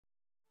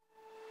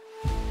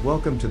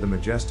Welcome to the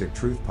Majestic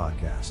Truth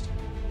Podcast.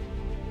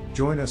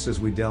 Join us as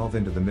we delve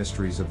into the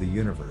mysteries of the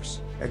universe,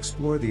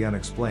 explore the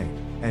unexplained,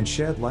 and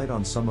shed light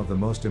on some of the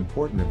most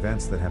important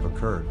events that have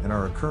occurred and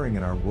are occurring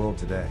in our world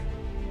today.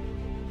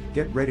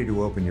 Get ready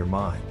to open your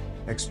mind,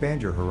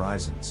 expand your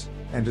horizons,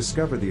 and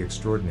discover the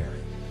extraordinary.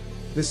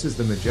 This is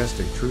the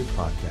Majestic Truth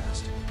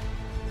Podcast.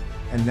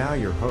 And now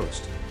your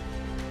host,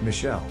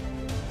 Michelle.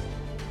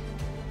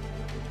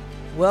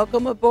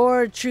 Welcome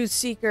aboard, Truth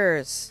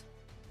Seekers.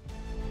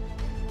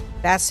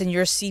 Fasten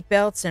your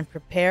seatbelts and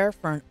prepare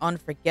for an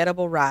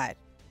unforgettable ride.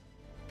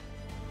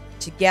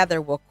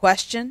 Together we'll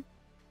question,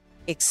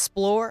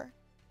 explore,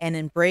 and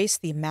embrace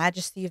the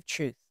majesty of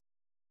truth.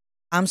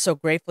 I'm so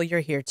grateful you're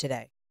here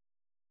today.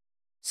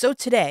 So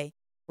today,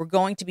 we're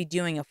going to be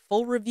doing a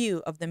full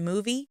review of the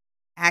movie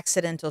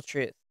Accidental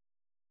Truth.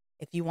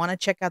 If you want to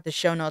check out the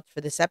show notes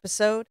for this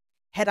episode,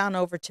 head on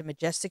over to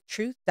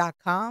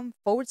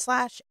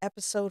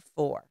majestictruth.com/episode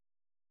 4.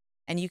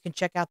 And you can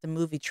check out the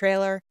movie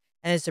trailer,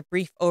 and there's a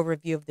brief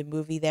overview of the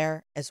movie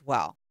there as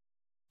well.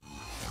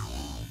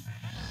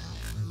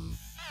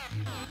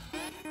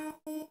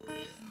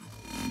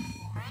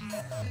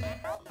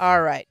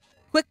 All right,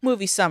 quick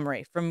movie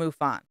summary from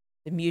MUFON,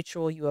 the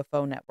Mutual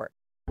UFO Network.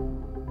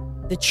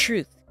 The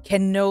truth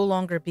can no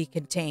longer be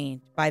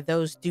contained by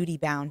those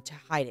duty-bound to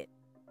hide it.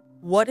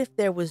 What if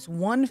there was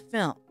one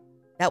film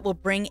that will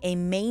bring a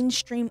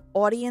mainstream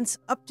audience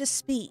up to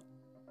speed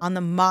on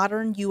the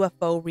modern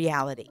UFO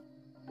reality?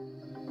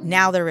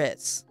 Now there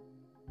is.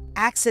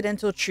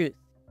 Accidental Truth,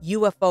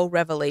 UFO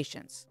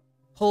Revelations,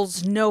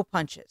 pulls no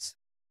punches.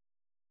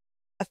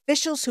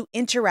 Officials who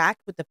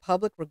interact with the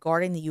public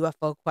regarding the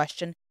UFO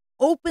question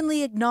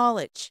openly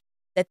acknowledge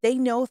that they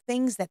know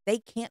things that they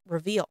can't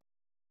reveal.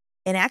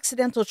 In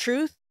Accidental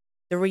Truth,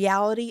 the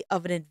reality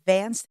of an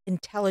advanced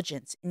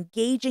intelligence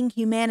engaging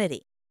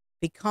humanity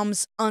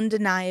becomes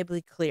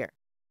undeniably clear.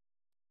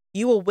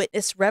 You will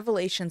witness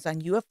revelations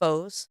on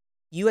UFOs,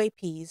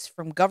 UAPs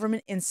from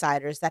government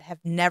insiders that have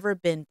never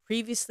been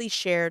previously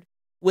shared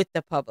with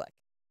the public.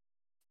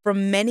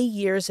 From many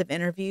years of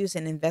interviews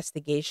and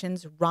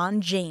investigations,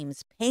 Ron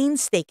James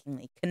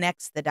painstakingly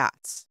connects the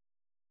dots.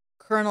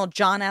 Colonel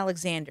John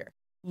Alexander,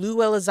 Lou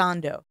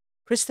Elizondo,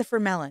 Christopher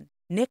Mellon,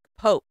 Nick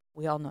Pope,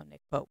 we all know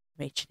Nick Pope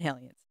from Ancient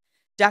Aliens,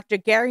 Dr.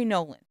 Gary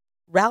Nolan,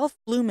 Ralph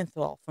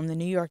Blumenthal from the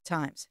New York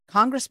Times,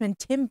 Congressman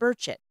Tim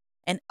Burchett,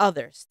 and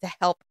others to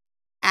help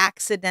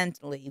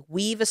accidentally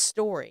weave a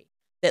story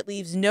that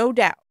leaves no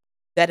doubt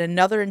that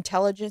another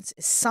intelligence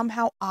is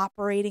somehow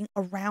operating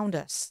around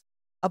us,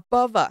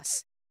 above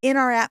us, in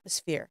our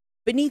atmosphere,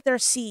 beneath our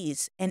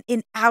seas, and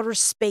in outer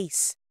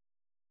space.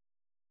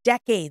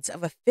 Decades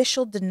of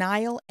official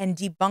denial and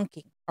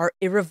debunking are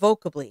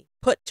irrevocably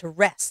put to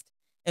rest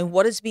in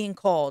what is being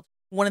called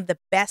one of the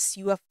best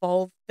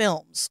UFO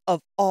films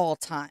of all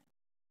time.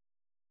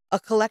 A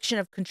collection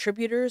of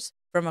contributors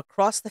from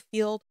across the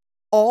field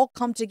all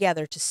come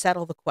together to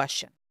settle the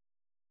question.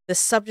 The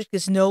subject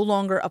is no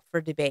longer up for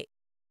debate.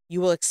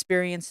 You will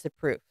experience the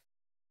proof.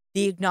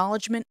 The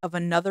acknowledgement of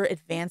another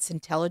advanced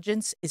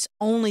intelligence is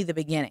only the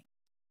beginning.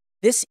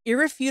 This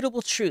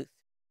irrefutable truth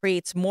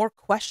creates more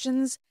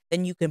questions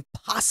than you can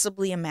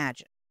possibly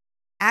imagine.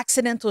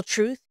 Accidental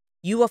Truth,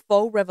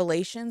 UFO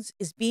Revelations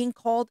is being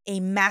called a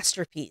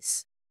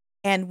masterpiece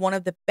and one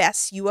of the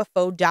best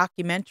UFO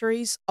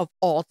documentaries of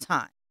all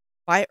time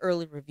by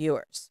early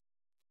reviewers.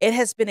 It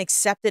has been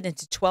accepted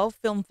into 12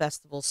 film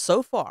festivals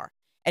so far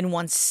and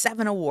won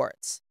 7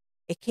 awards.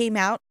 It came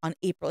out on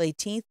April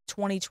 18th,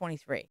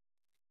 2023.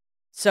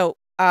 So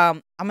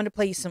I'm going to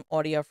play you some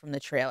audio from the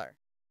trailer.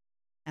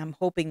 I'm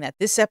hoping that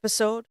this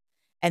episode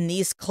and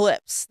these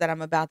clips that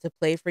I'm about to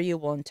play for you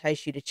will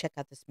entice you to check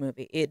out this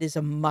movie. It is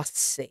a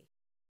must-see.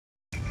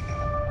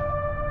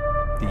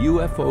 The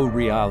UFO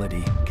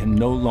reality can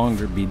no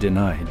longer be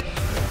denied.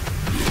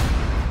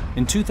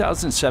 In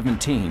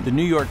 2017, the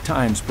New York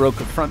Times broke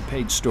a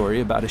front-page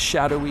story about a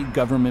shadowy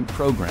government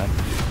program.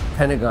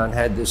 Pentagon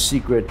had this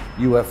secret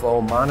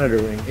UFO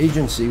monitoring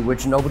agency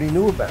which nobody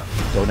knew about.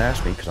 Don't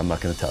ask me, because I'm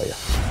not going to tell you.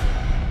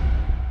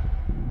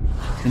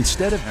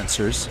 Instead of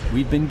answers,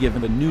 we've been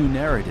given a new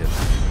narrative.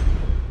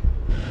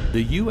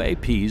 The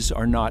UAPs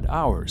are not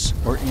ours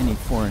or any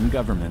foreign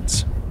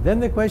government's. Then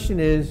the question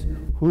is,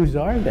 whose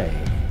are they?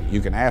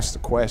 You can ask the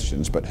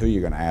questions, but who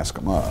you're going to ask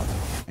them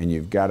of. And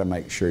you've got to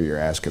make sure you're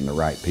asking the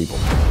right people.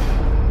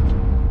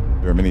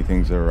 There are many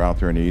things that are out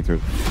there in the ether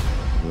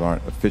that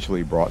aren't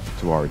officially brought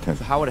to our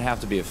attention. How would it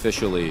have to be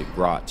officially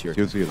brought to your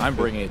attention? I'm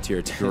bringing it to your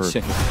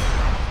attention. Sure.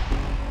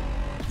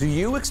 Do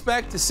you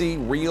expect to see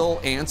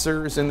real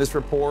answers in this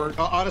report?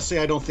 Honestly,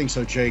 I don't think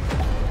so, Jake.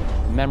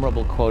 A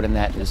memorable quote in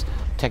that is,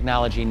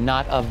 technology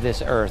not of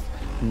this earth,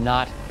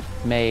 not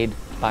made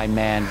by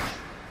man.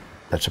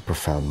 That's a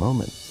profound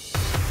moment.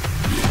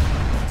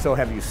 So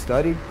have you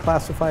studied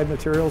classified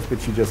materials,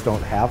 but you just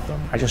don't have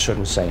them? I just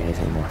shouldn't say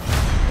anything more.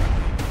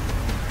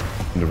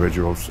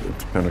 Individuals at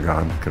the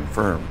Pentagon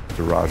confirmed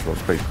the Roswell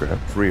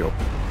spacecraft is real.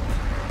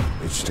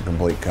 It's just a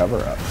complete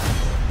cover-up.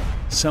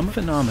 Some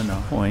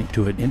phenomena point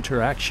to an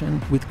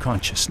interaction with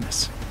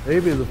consciousness.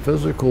 Maybe the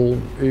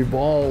physical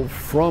evolved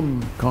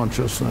from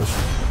consciousness.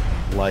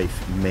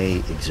 Life may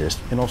exist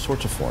in all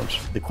sorts of forms.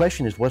 The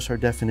question is, what's our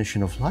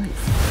definition of life?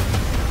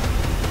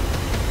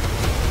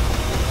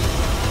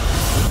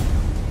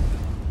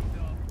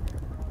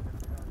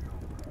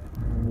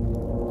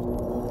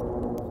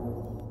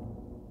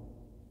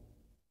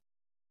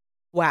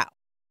 Wow.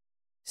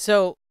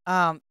 So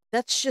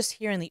that's just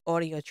hearing the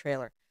audio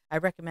trailer. I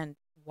recommend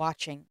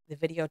watching the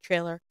video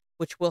trailer,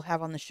 which we'll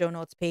have on the show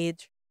notes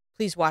page.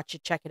 Please watch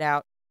it, check it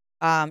out.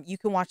 You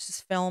can watch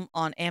this film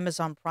on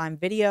Amazon Prime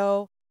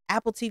Video,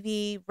 Apple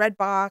TV,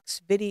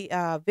 Redbox,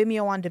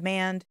 Vimeo on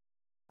Demand,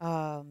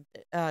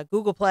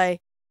 Google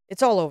Play.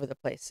 It's all over the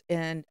place,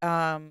 and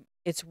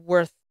it's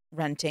worth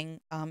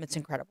renting. It's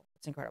incredible.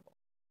 It's incredible.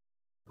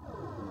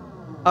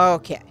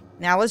 Okay,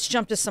 now let's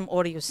jump to some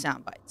audio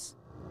sound bites.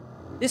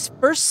 This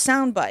first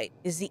soundbite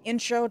is the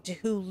intro to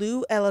who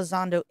Lou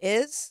Elizondo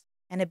is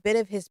and a bit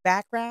of his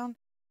background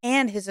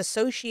and his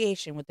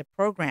association with the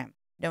program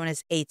known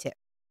as ATIP.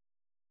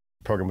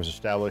 The program was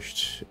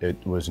established.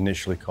 It was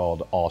initially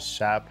called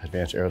AWSAP,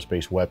 Advanced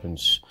Aerospace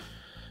Weapons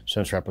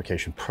Sensor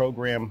Application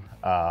Program,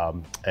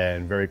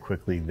 and very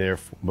quickly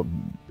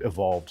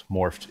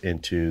morphed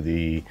into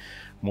the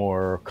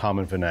more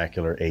common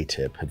vernacular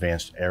ATIP,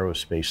 Advanced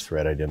Aerospace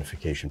Threat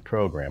Identification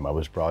Program. I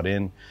was brought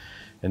in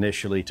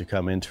initially to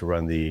come in to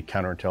run the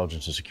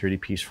counterintelligence and security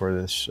piece for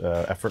this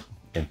effort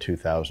in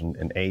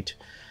 2008.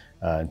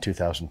 In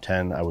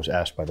 2010, I was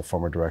asked by the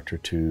former director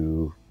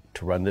to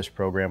run this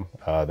program.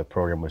 The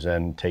program was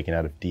then taken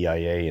out of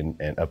DIA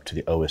and up to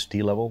the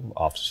OSD level,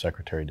 Office of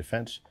Secretary of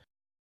Defense.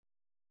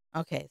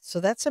 Okay, so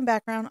that's some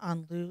background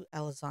on Lou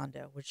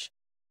Elizondo, which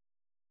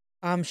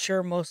I'm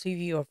sure most of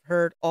you have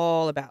heard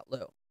all about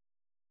Lou.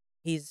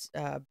 He's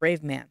a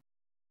brave man.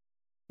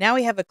 Now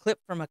we have a clip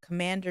from a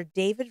Commander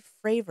David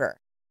Fravor,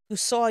 who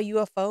saw a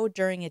UFO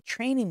during a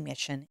training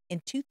mission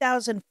in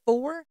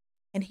 2004,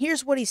 and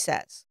here's what he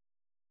says.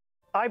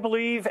 I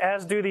believe,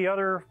 as do the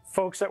other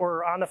folks that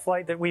were on the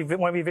flight, that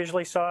when we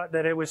visually saw it,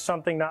 that it was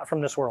something not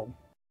from this world.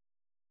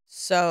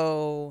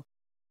 So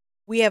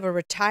we have a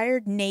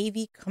retired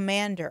Navy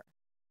commander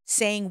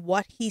saying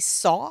what he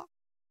saw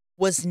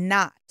was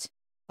not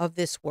of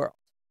this world.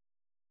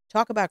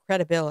 Talk about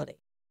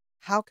credibility.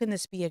 How can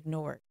this be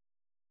ignored?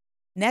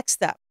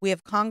 Next up, we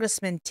have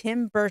Congressman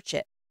Tim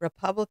Burchett,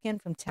 Republican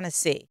from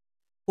Tennessee,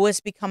 who has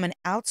become an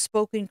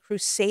outspoken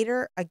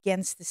crusader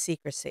against the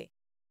secrecy.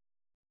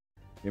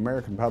 The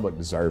American public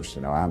deserves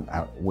to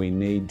know. We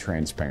need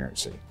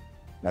transparency.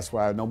 That's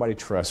why nobody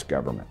trusts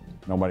government.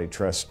 Nobody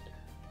trusts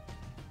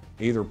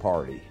either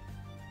party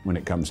when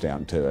it comes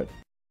down to it.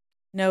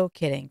 No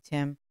kidding,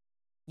 Tim.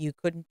 You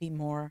couldn't be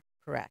more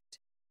correct.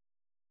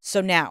 So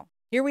now,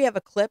 here we have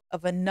a clip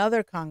of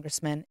another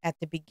congressman at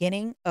the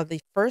beginning of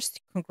the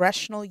first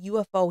congressional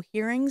UFO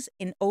hearings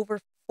in over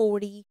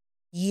 40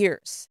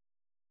 years.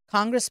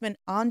 Congressman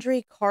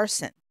Andre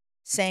Carson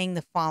saying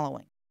the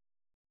following.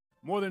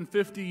 More than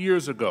 50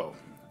 years ago,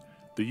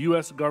 the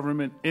U.S.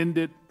 government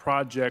ended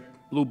Project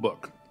Blue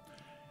Book,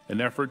 an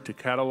effort to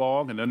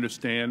catalog and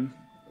understand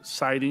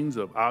sightings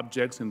of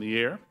objects in the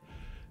air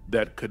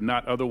that could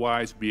not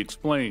otherwise be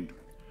explained.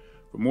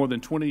 For more than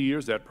 20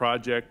 years, that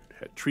project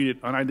had treated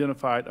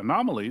unidentified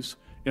anomalies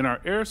in our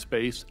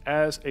airspace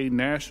as a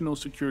national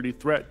security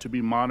threat to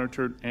be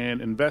monitored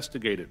and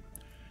investigated.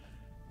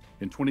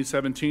 In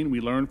 2017, we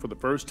learned for the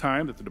first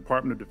time that the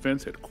Department of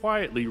Defense had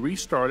quietly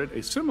restarted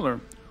a similar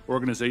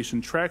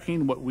organization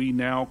tracking what we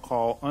now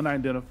call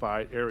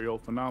unidentified aerial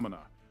phenomena.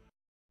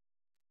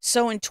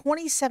 So in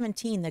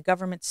 2017, the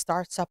government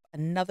starts up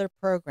another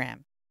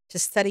program to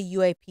study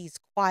UAPs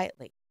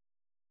quietly.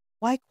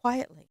 Why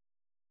quietly?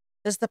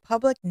 Does the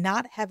public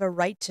not have a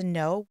right to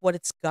know what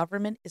its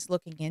government is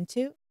looking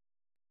into?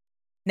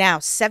 Now,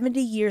 70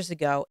 years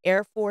ago,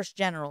 Air Force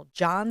General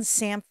John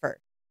Samford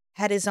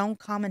had his own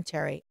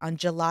commentary on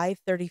July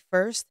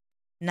 31st,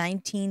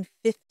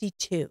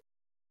 1952,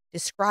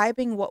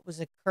 describing what was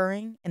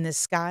occurring in the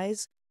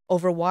skies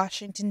over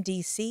Washington,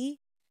 D.C.,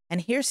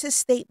 and here's his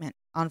statement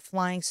on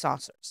flying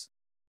saucers.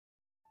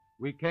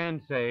 We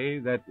can say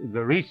that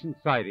the recent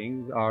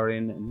sightings are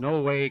in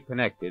no way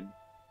connected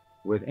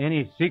with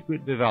any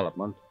secret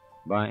development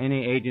by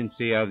any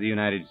agency of the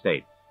United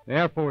States. The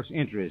Air Force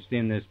interest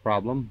in this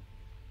problem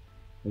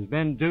has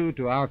been due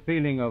to our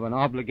feeling of an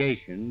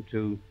obligation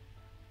to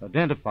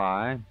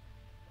identify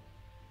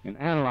and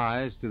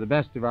analyze to the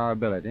best of our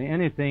ability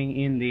anything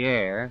in the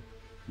air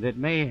that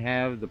may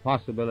have the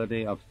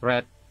possibility of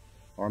threat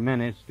or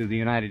menace to the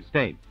United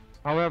States.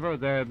 However,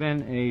 there have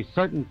been a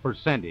certain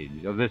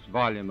percentage of this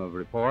volume of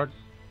reports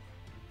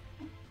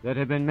that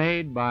have been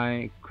made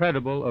by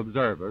credible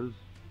observers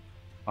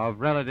of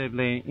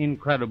relatively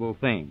incredible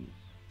things.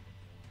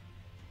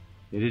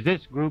 It is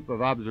this group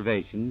of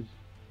observations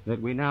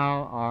that we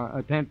now are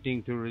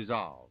attempting to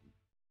resolve.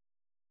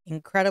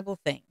 Incredible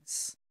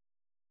things.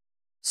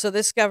 So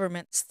this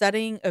government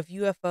studying of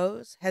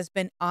UFOs has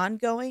been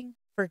ongoing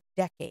for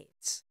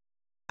decades.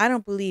 I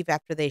don't believe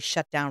after they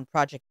shut down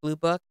Project Blue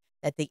Book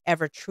that they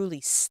ever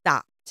truly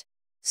stopped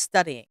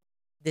studying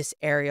this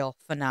aerial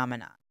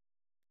phenomenon.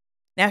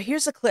 Now,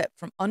 here's a clip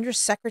from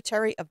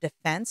Undersecretary of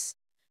Defense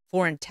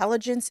for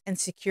Intelligence and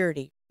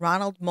Security,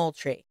 Ronald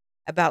Moultrie,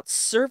 about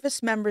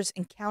service members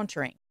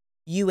encountering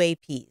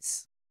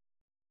UAPs.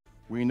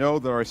 We know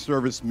that our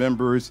service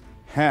members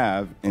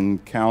have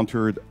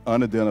encountered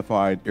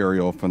unidentified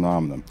aerial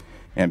phenomena.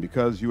 And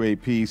because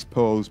UAPs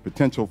pose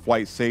potential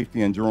flight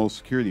safety and general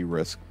security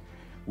risk,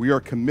 we are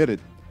committed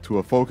to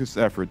a focused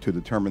effort to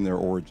determine their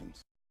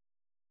origins.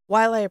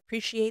 While I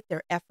appreciate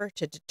their effort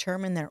to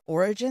determine their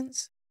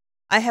origins,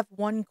 I have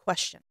one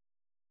question.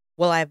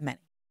 Well, I have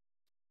many.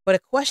 But a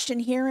question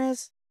here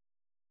is,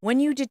 when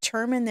you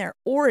determine their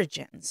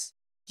origins,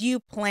 do you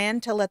plan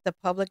to let the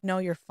public know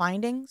your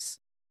findings?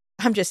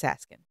 I'm just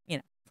asking,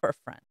 for a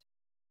friend.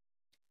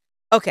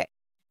 Okay,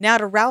 now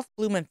to Ralph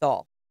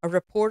Blumenthal, a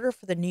reporter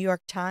for the New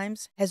York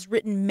Times, has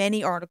written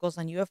many articles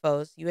on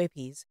UFOs,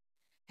 UAPs,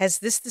 has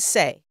this to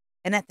say,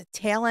 and at the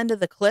tail end of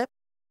the clip,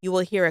 you will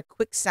hear a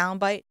quick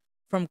soundbite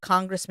from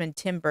Congressman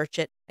Tim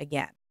Burchett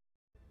again.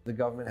 The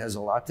government has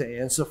a lot to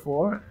answer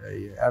for.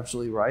 You're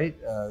absolutely right.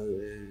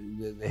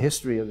 The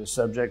history of the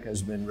subject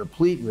has been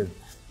replete with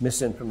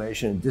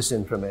misinformation and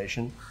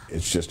disinformation.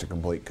 It's just a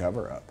complete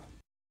cover-up.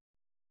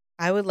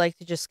 I would like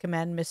to just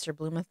commend Mr.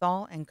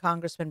 Blumenthal and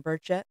Congressman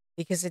Burchett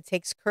because it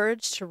takes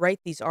courage to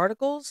write these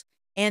articles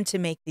and to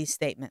make these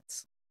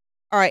statements.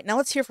 All right, now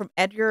let's hear from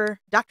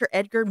Dr.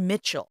 Edgar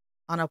Mitchell,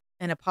 an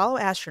Apollo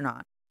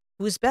astronaut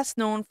who is best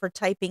known for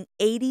typing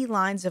 80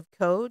 lines of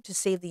code to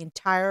save the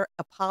entire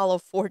Apollo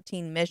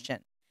 14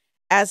 mission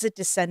as it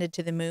descended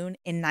to the moon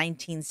in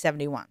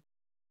 1971.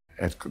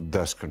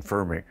 Thus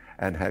confirming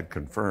and had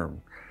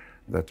confirmed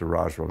that the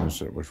Roswell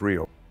incident was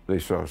real. They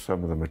saw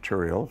some of the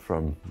material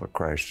from the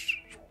crashed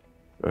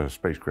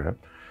spacecraft.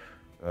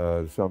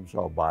 Some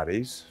saw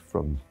bodies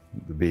from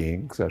the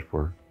beings that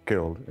were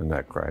killed in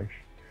that crash.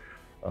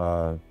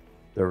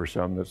 There were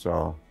some that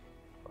saw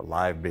a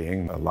live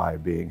being. A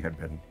live being had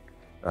been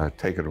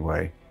taken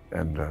away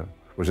and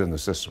was in the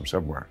system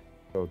somewhere.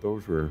 So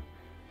those were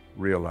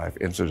real-life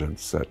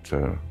incidents that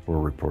were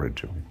reported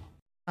to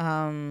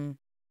me.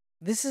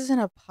 This is an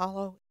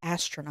Apollo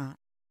astronaut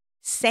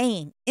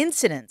saying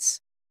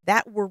incidents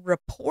that were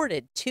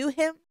reported to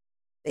him.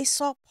 They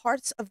saw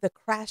parts of the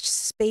crashed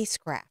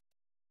spacecraft,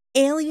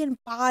 alien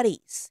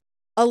bodies,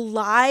 a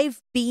live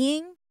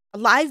being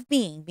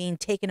being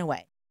taken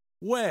away.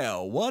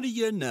 Well, what do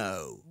you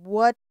know?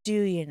 What do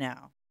you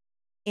know?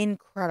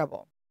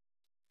 Incredible.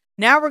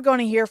 Now we're going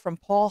to hear from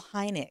Paul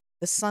Hynek,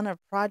 the son of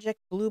Project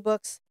Blue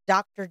Book's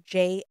Dr.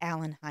 J.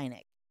 Allen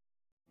Hynek.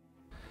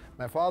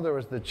 My father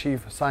was the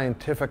chief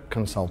scientific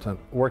consultant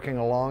working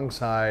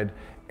alongside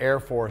Air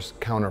Force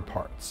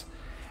counterparts.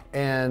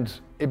 And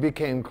it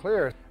became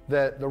clear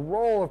that the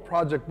role of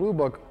Project Blue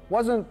Book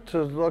wasn't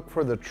to look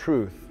for the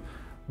truth,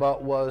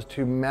 but was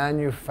to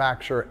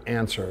manufacture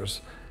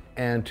answers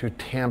and to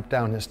tamp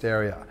down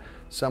hysteria.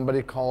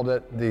 Somebody called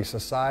it the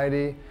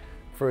Society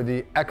for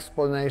the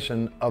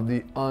Explanation of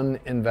the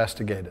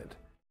Uninvestigated.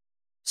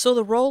 So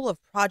the role of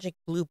Project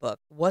Blue Book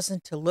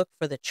wasn't to look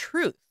for the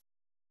truth.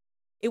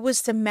 It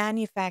was to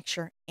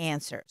manufacture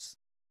answers.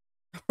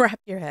 Wrap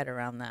your head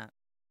around that.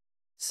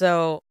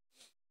 So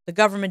the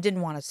government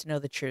didn't want us to know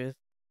the truth.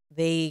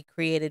 They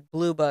created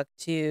Blue Book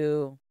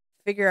to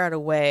figure out a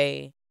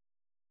way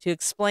to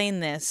explain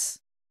this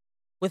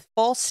with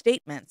false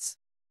statements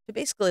to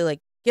basically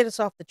get us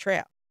off the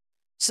trail.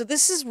 So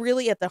this is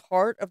really at the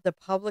heart of the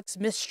public's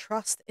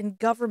mistrust in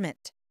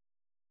government.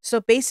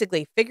 So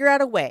basically, figure out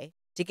a way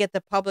to get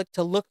the public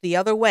to look the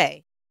other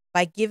way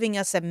by giving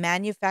us a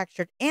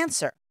manufactured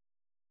answer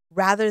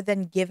rather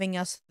than giving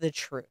us the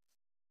truth.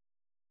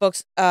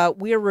 Folks,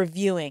 we are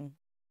reviewing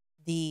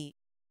the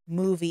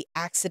movie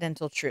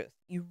Accidental Truth.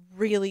 You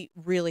really,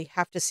 really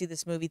have to see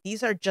this movie.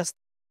 These are just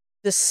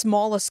the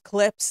smallest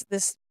clips.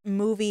 This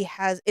movie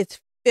it's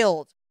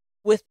filled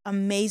with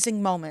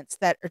amazing moments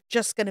that are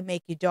just going to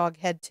make you dog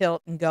head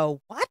tilt and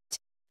go, what?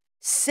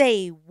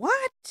 Say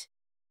what?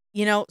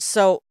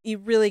 So you're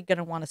really going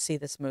to want to see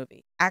this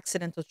movie,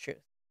 Accidental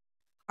Truth.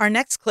 Our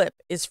next clip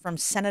is from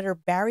Senator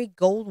Barry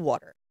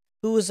Goldwater,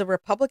 who was a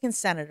Republican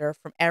senator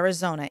from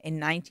Arizona in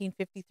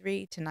 1953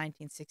 to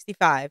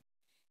 1965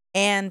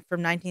 and from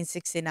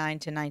 1969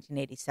 to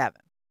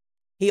 1987.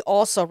 He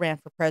also ran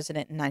for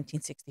president in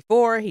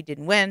 1964. He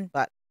didn't win,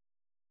 but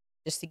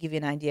just to give you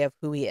an idea of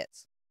who he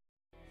is.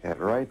 At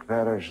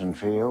Wright-Patterson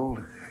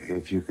Field,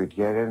 if you could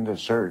get into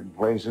certain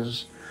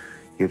places,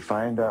 you'd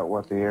find out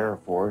what the Air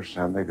Force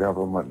and the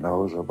government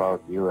knows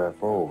about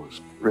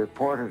UFOs.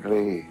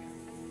 Reportedly,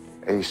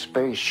 a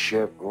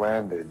spaceship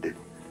landed.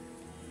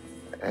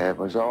 It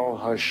was all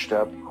hushed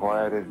up,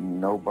 quieted,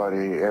 and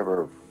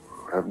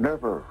I've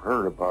never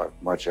heard about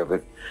much of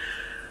it.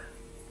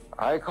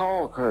 I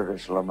called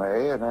Curtis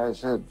LeMay and I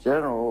said,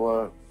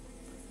 General,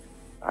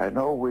 I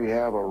know we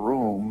have a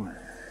room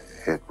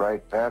at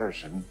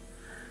Wright-Patterson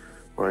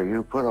where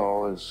you put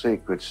all this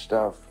secret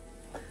stuff.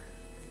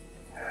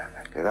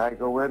 Could I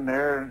go in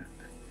there?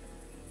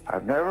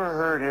 I've never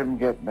heard him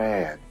get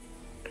mad,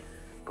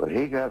 But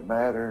he got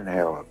madder than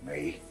hell at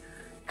me,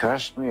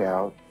 cussed me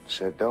out,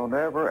 said, "Don't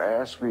ever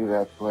ask me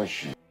that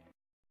question."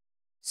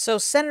 So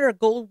Senator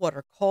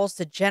Goldwater calls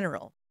the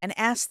general and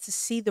asks to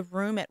see the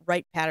room at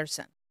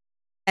Wright-Patterson.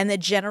 And the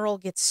general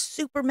gets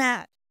super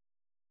mad.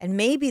 And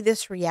maybe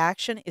this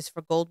reaction is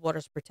for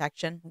Goldwater's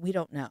protection. We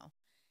don't know.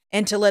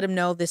 And to let him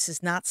know this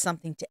is not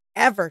something to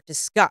ever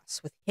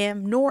discuss with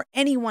him nor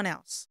anyone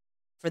else,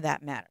 for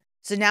that matter.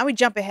 So now we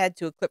jump ahead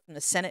to a clip from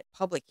the Senate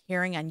public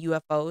hearing on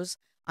UFOs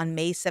on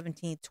May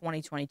 17,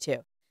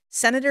 2022.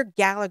 Senator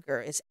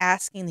Gallagher is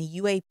asking the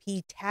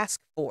UAP task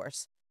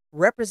force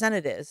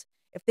representatives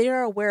if they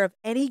are aware of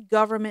any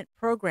government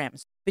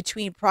programs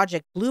between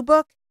Project Blue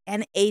Book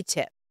and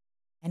ATIP.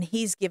 And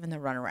he's given the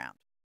runaround.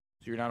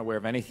 So you're not aware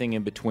of anything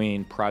in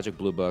between Project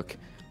Blue Book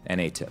and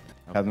ATIP?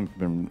 Hasn't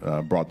been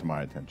brought to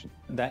my attention.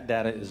 That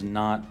data is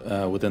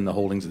not within the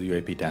holdings of the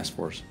UAP task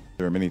force.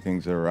 There are many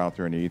things that are out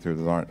there in the ether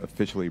that aren't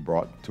officially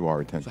brought to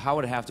our attention. So how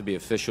would it have to be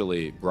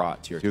officially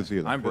brought to your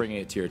attention? I'm bringing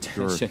it to your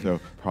attention. Sure, so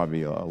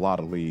probably a lot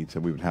of leads that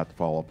we would have to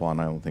follow up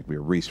on. I don't think we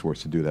are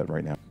resourced to do that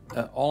right now.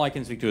 All I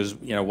can speak to is,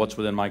 what's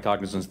within my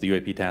cognizance of the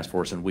UAP task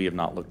force, and we have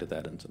not looked at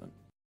that incident.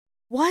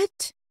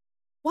 What?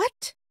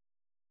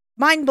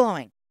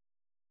 Mind-blowing.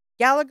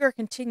 Gallagher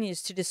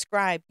continues to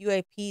describe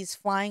UAPs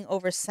flying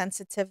over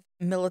sensitive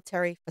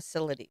military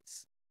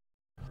facilities.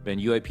 Been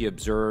UAP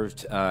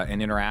observed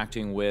and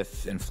interacting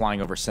with and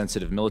flying over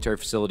sensitive military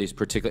facilities,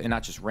 particularly, and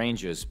not just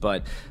ranges,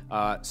 but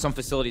some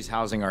facilities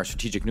housing our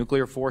strategic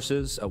nuclear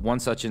forces. One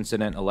such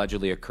incident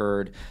allegedly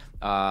occurred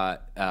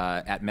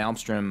at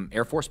Malmstrom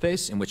Air Force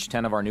Base, in which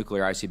 10 of our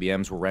nuclear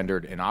ICBMs were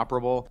rendered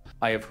inoperable.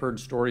 I have heard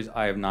stories.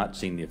 I have not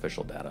seen the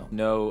official data.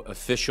 No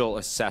official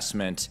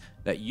assessment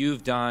that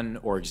you've done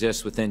or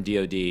exists within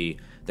DoD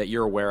that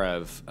you're aware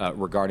of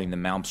regarding the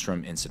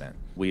Malmstrom incident?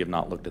 We have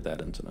not looked at that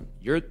incident.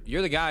 You're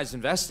the guys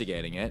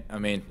investigating it. I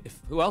mean,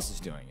 who else is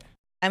doing it?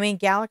 I mean,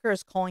 Gallagher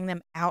is calling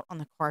them out on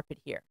the carpet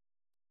here.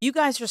 You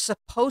guys are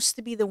supposed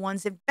to be the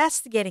ones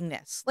investigating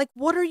this. Like,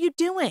 what are you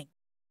doing?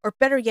 Or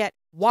better yet,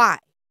 why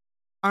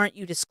aren't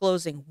you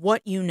disclosing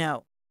what you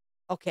know?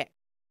 Okay,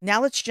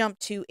 now let's jump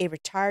to a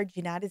retired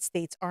United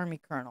States Army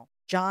Colonel,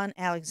 John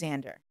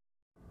Alexander.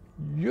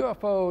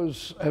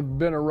 UFOs have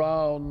been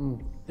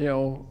around,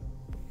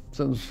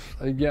 since,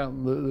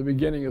 again, the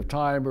beginning of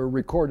time or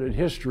recorded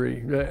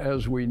history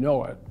as we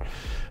know it.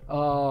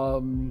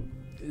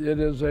 It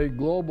is a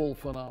global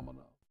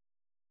phenomenon.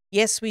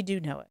 Yes, we do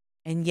know it.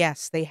 And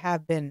yes, they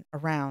have been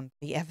around.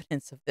 The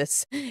evidence of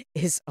this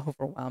is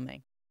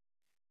overwhelming.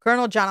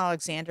 Colonel John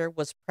Alexander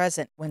was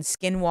present when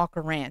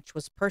Skinwalker Ranch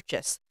was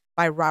purchased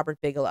by Robert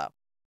Bigelow.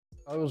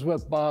 I was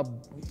with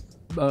Bob.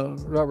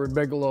 Robert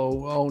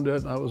Bigelow owned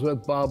it. I was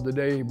with Bob the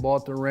day he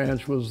bought the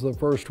ranch, was the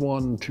first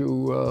one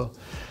to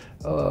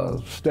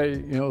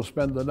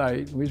spend the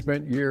night. We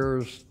spent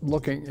years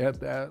looking at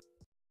that.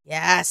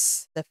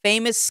 Yes, the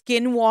famous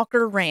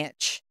Skinwalker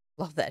Ranch.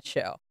 Love that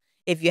show.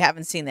 If you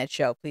haven't seen that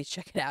show, please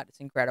check it out. It's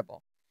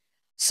incredible.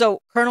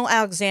 So Colonel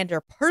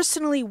Alexander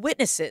personally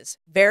witnesses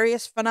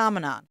various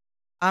phenomenon,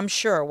 I'm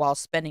sure, while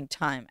spending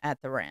time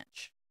at the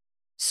ranch.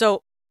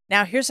 So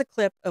now here's a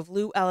clip of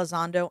Lou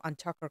Elizondo on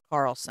Tucker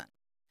Carlson.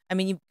 I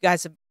mean, you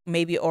guys have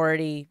maybe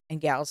already, and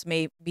gals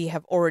maybe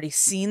have already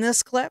seen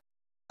this clip.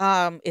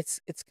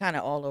 It's kind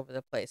of all over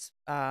the place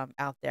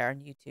out there on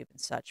YouTube and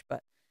such,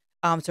 but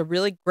it's a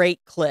really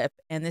great clip.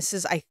 And this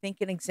is, I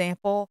think, an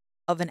example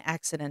of an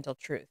accidental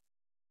truth.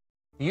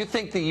 You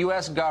think the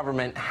U.S.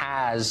 government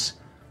has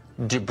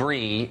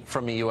debris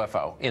from a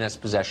UFO in its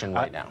possession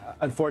right now?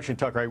 Unfortunately,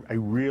 Tucker, I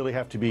really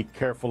have to be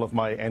careful of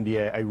my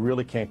NDA. I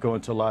really can't go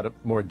into a lot of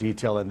more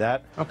detail than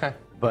that. Okay.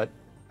 But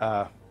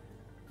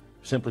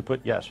simply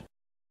put, yes.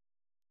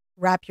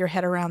 Wrap your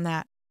head around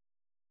that.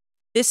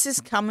 This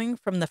is coming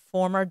from the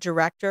former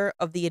director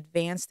of the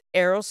Advanced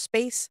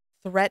Aerospace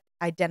Threat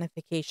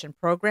Identification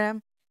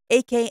Program,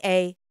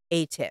 aka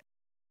ATIP.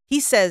 He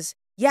says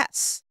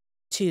yes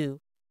to,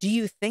 do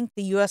you think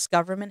the U.S.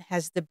 government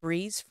has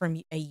debris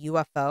from a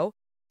UFO?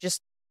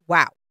 Just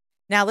wow.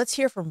 Now let's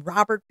hear from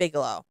Robert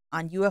Bigelow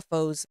on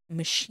UFOs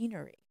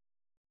machinery.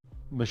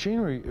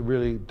 Machinery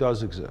really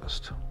does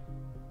exist.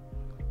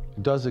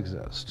 It does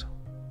exist.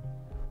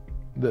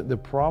 The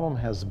problem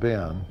has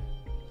been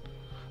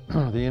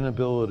the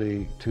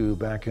inability to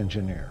back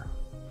engineer.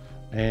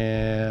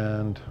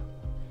 And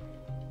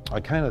I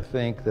kind of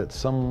think that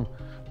some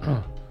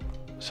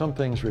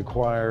things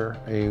require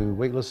a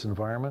weightless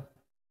environment.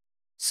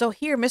 So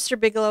here, Mr.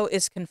 Bigelow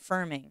is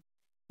confirming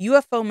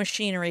UFO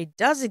machinery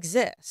does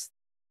exist,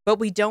 but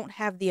we don't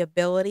have the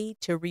ability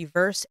to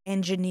reverse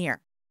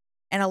engineer.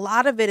 And a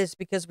lot of it is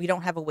because we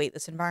don't have a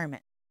weightless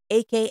environment,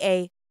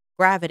 aka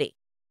gravity.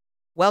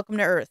 Welcome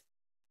to Earth.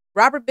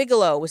 Robert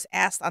Bigelow was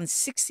asked on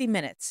 60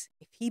 Minutes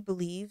if he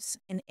believes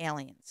in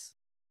aliens.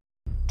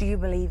 Do you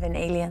believe in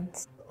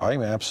aliens?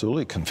 I'm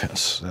absolutely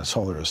convinced. That's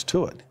all there is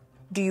to it.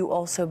 Do you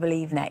also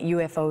believe that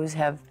UFOs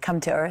have come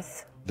to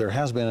Earth? There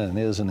has been and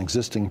is an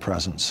existing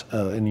presence,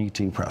 an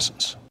ET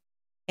presence.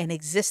 An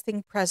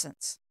existing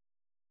presence.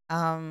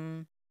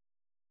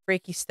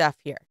 Freaky stuff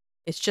here.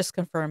 It's just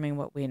confirming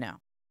what we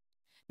know.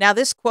 Now,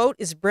 this quote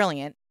is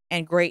brilliant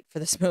and great for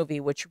this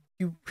movie, which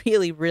you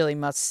really, really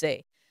must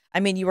see. I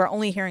mean, you are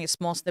only hearing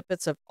small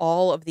snippets of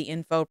all of the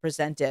info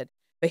presented,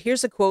 but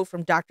here's a quote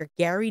from Dr.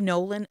 Gary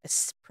Nolan, a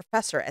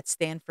professor at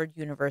Stanford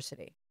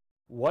University.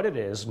 What it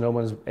is, no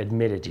one's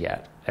admitted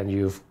yet, and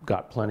you've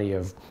got plenty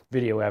of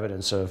video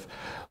evidence of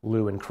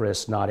Lou and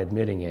Chris not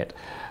admitting it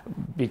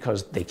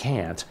because they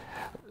can't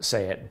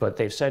say it, but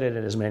they've said it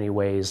in as many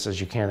ways as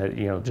you can.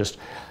 You know, just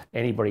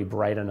anybody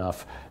bright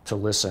enough to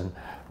listen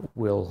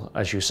will,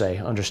 as you say,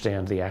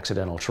 understand the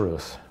accidental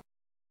truth.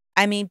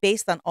 I mean,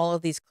 based on all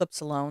of these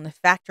clips alone, the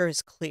factor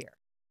is clear.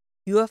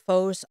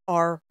 UFOs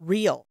are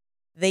real.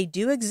 They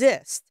do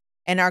exist,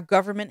 and our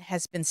government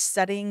has been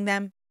studying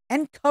them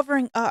and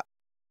covering up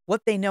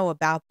what they know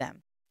about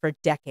them for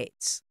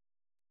decades.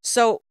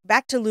 So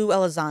back to Lou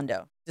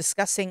Elizondo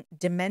discussing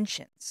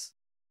dimensions.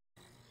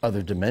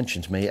 Other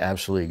dimensions may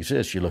absolutely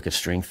exist. You look at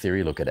string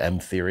theory, look at M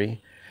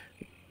theory.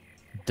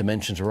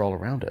 Dimensions are all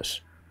around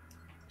us.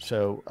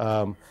 So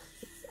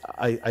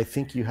I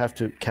think you have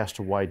to cast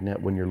a wide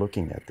net when you're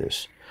looking at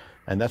this.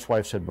 And that's why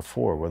I've said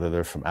before, whether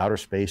they're from outer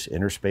space,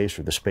 inner space,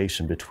 or the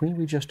space in between,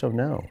 we just don't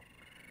know.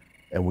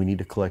 And we need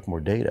to collect more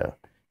data.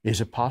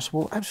 Is it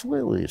possible?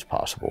 Absolutely, it's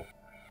possible.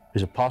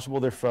 Is it possible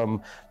they're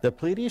from the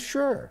Pleiades?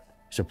 Sure.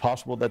 Is it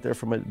possible that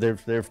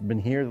they've been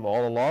here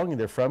all along and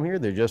they're from here?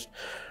 They're just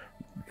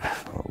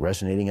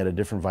resonating at a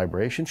different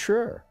vibration?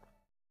 Sure.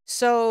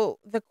 So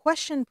the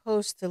question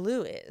posed to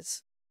Lou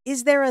is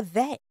there a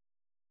they?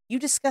 You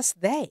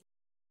discussed they.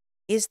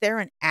 Is there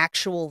an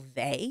actual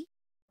they?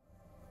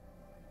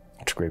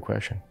 That's a great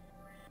question.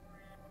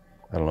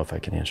 I don't know if I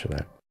can answer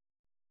that.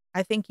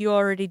 I think you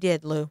already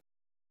did, Lou.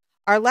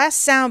 Our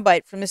last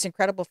soundbite from this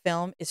incredible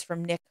film is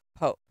from Nick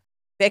Pope.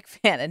 Big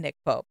fan of Nick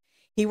Pope.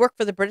 He worked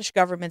for the British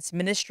government's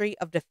Ministry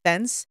of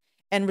Defense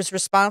and was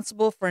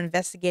responsible for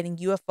investigating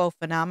UFO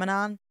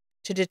phenomenon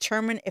to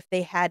determine if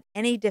they had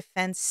any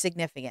defense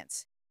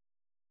significance.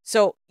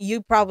 So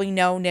you probably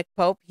know Nick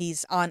Pope.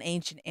 He's on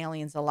Ancient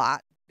Aliens a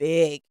lot.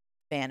 Big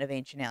fan of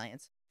Ancient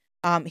Aliens.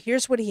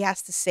 Here's what he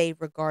has to say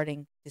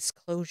regarding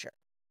disclosure.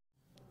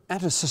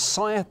 At a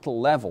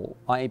societal level,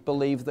 I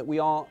believe that we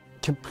are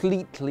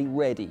completely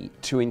ready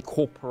to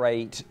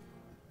incorporate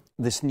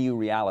this new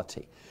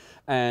reality.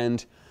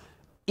 And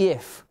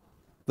if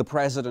the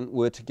president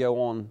were to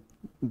go on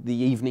the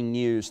evening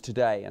news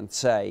today and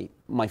say,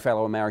 my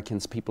fellow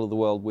Americans, people of the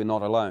world, we're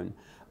not alone,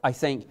 I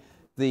think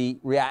the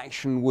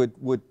reaction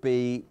would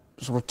be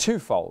sort of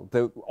twofold.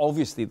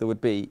 Obviously, there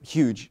would be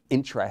huge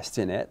interest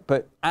in it,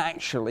 but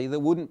actually there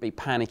wouldn't be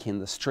panic in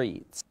the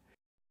streets.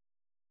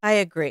 I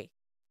agree.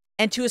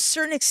 And to a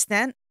certain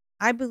extent,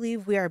 I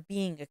believe we are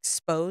being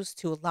exposed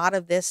to a lot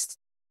of this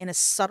in a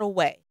subtle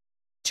way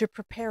to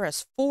prepare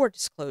us for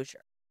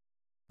disclosure.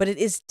 But it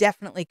is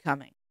definitely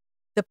coming.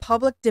 The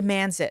public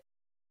demands it,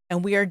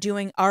 and we are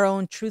doing our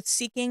own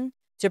truth-seeking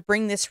to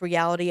bring this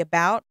reality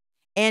about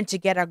and to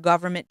get our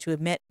government to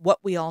admit what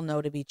we all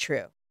know to be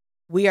true.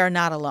 We are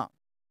not alone.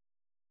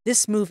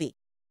 This movie,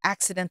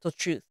 Accidental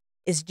Truth,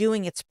 is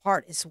doing its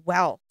part as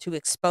well to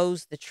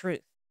expose the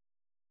truth.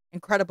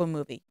 Incredible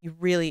movie. You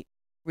really,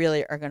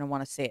 really are going to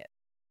want to see it.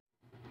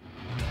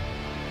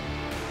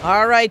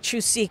 All right,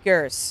 Truth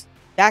Seekers.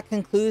 That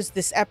concludes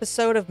this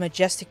episode of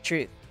Majestic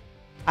Truth.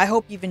 I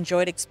hope you've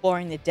enjoyed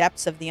exploring the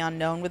depths of the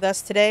unknown with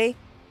us today.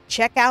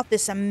 Check out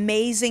this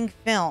amazing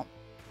film,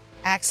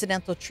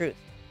 Accidental Truth,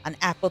 on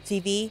Apple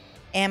TV,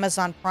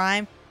 Amazon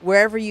Prime,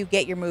 wherever you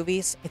get your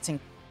movies. It's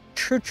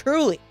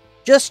truly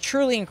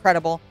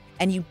incredible,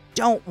 and you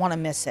don't want to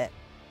miss it.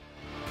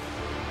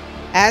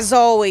 As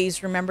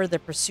always, remember the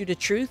pursuit of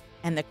truth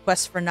and the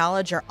quest for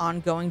knowledge are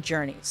ongoing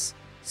journeys.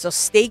 So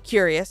stay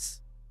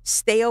curious,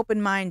 stay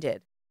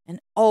open-minded,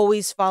 and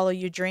always follow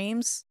your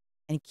dreams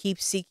and keep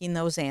seeking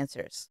those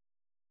answers.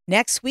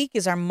 Next week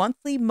is our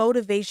monthly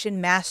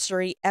Motivation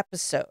Mastery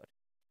episode,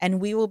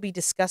 and we will be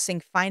discussing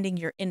finding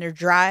your inner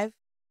drive,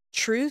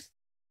 truth,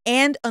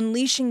 and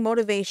unleashing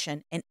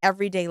motivation in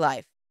everyday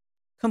life,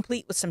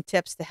 complete with some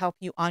tips to help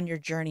you on your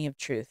journey of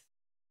truth.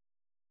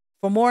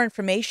 For more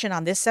information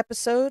on this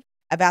episode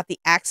about the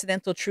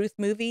Accidental Truth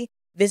movie,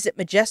 visit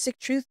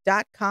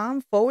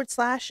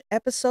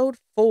majestictruth.com/episode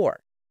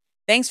 4.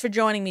 Thanks for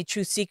joining me,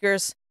 Truth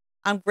Seekers.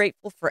 I'm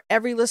grateful for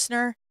every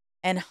listener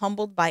and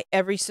humbled by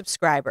every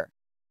subscriber.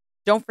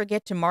 Don't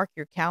forget to mark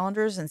your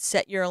calendars and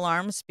set your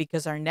alarms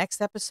because our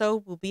next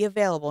episode will be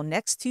available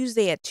next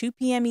Tuesday at 2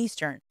 p.m.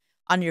 Eastern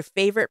on your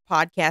favorite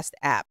podcast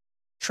app.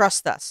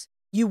 Trust us,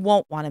 you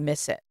won't want to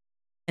miss it.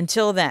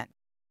 Until then,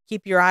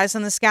 keep your eyes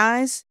on the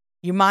skies,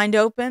 your mind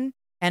open,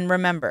 and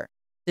remember,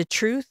 the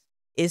truth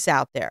is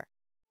out there.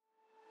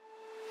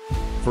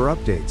 For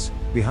updates,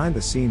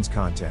 behind-the-scenes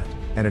content,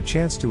 and a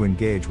chance to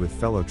engage with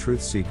fellow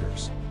truth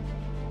seekers,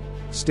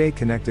 stay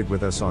connected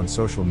with us on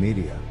social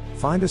media.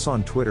 Find us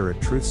on Twitter at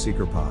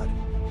TruthSeekerPod,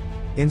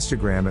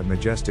 Instagram at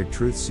Majestic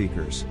Truth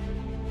Seekers,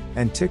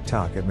 and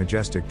TikTok at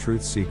Majestic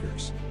Truth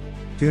Seekers.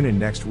 Tune in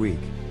next week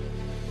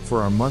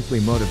for our monthly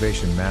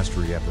Motivation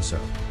Mastery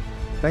episode.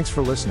 Thanks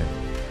for listening.